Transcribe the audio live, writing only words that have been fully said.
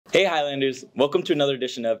Hey Highlanders, welcome to another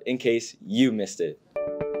edition of In Case You Missed It.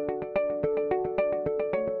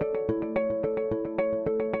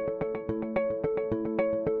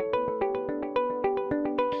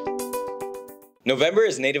 November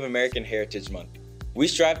is Native American Heritage Month. We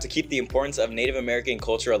strive to keep the importance of Native American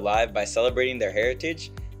culture alive by celebrating their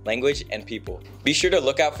heritage, language, and people. Be sure to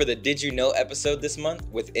look out for the Did You Know episode this month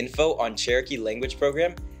with info on Cherokee language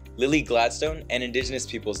program, Lily Gladstone, and Indigenous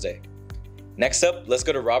Peoples Day. Next up, let's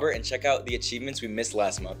go to Robert and check out the achievements we missed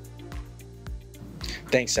last month.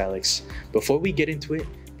 Thanks, Alex. Before we get into it,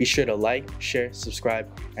 be sure to like, share, subscribe,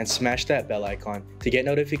 and smash that bell icon to get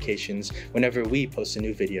notifications whenever we post a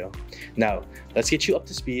new video. Now, let's get you up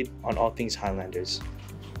to speed on all things Highlanders.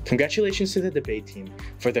 Congratulations to the debate team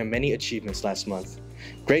for their many achievements last month.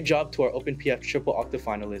 Great job to our Open PF Triple Octa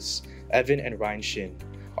finalists, Evan and Ryan Shin,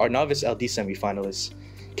 our Novice LD semifinalists,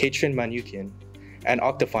 Katrin Manukian, and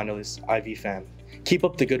Octa finalist Ivy Pham. Keep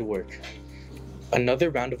up the good work. Another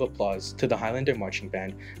round of applause to the Highlander Marching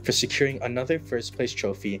Band for securing another first place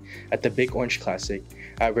trophy at the Big Orange Classic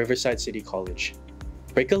at Riverside City College.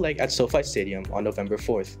 Break a leg at SoFi Stadium on November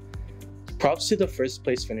 4th. Props to the first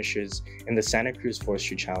place finishers in the Santa Cruz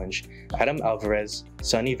Forestry Challenge, Adam Alvarez,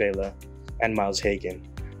 Sonny Vela, and Miles Hagan.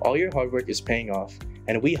 All your hard work is paying off,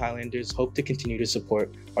 and we Highlanders hope to continue to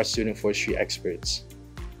support our student forestry experts.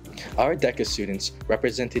 Our DECA students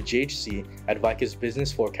represented GHC at VICA's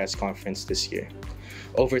Business Forecast Conference this year.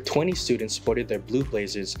 Over 20 students sported their blue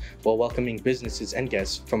blazers while welcoming businesses and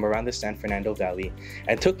guests from around the San Fernando Valley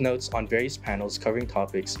and took notes on various panels covering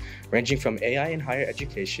topics ranging from AI in higher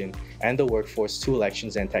education and the workforce to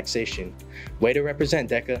elections and taxation. Way to represent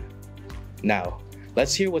DECA. Now,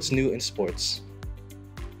 let's hear what's new in sports.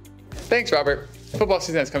 Thanks, Robert. Football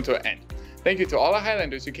season has come to an end. Thank you to all the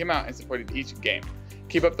Highlanders who came out and supported each game.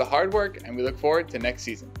 Keep up the hard work, and we look forward to next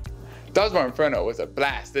season. Dodgeball Inferno was a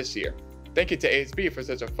blast this year. Thank you to ASB for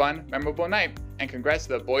such a fun, memorable night, and congrats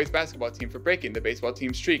to the boys basketball team for breaking the baseball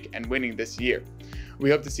team streak and winning this year. We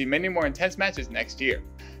hope to see many more intense matches next year.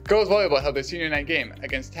 Girls Volleyball held their senior night game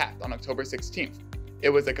against Taft on October 16th. It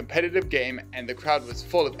was a competitive game, and the crowd was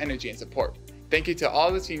full of energy and support. Thank you to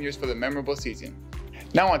all the seniors for the memorable season.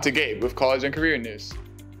 Now on to Gabe with college and career news.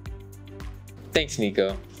 Thanks,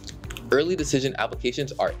 Nico. Early decision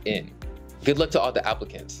applications are in. Good luck to all the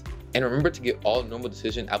applicants. And remember to get all normal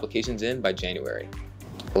decision applications in by January.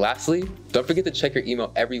 Lastly, don't forget to check your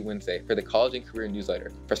email every Wednesday for the college and career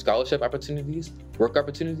newsletter for scholarship opportunities, work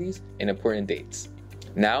opportunities, and important dates.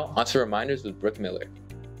 Now, on to reminders with Brooke Miller.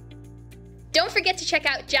 Don't forget to check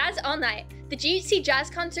out Jazz All Night, the GHC jazz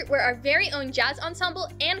concert where our very own jazz ensemble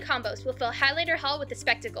and combos will fill Highlander Hall with a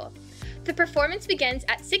spectacle. The performance begins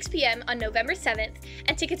at 6 p.m. on November 7th,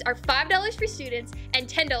 and tickets are $5 for students and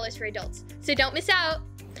 $10 for adults, so don't miss out!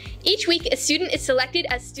 Each week, a student is selected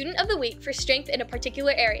as Student of the Week for strength in a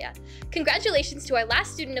particular area. Congratulations to our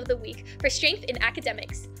last Student of the Week for strength in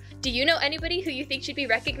academics. Do you know anybody who you think should be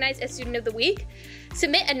recognized as Student of the Week?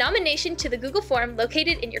 Submit a nomination to the Google form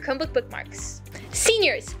located in your Chromebook bookmarks.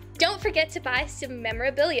 Seniors, don't forget to buy some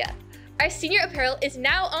memorabilia. Our senior apparel is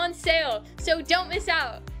now on sale, so don't miss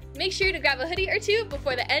out. Make sure to grab a hoodie or two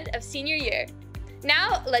before the end of senior year.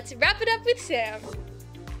 Now, let's wrap it up with Sam.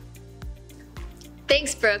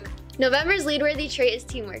 Thanks, Brooke. November's lead-worthy trait is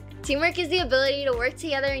teamwork. Teamwork is the ability to work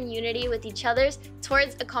together in unity with each other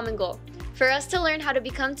towards a common goal. For us to learn how to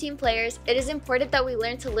become team players, it is important that we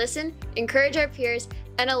learn to listen, encourage our peers,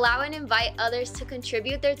 and allow and invite others to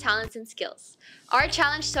contribute their talents and skills. Our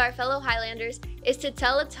challenge to our fellow Highlanders is to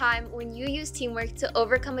tell a time when you use teamwork to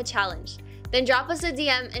overcome a challenge. Then drop us a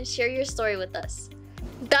DM and share your story with us.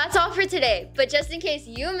 That's all for today, but just in case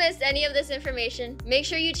you missed any of this information, make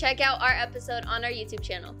sure you check out our episode on our YouTube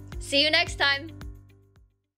channel. See you next time!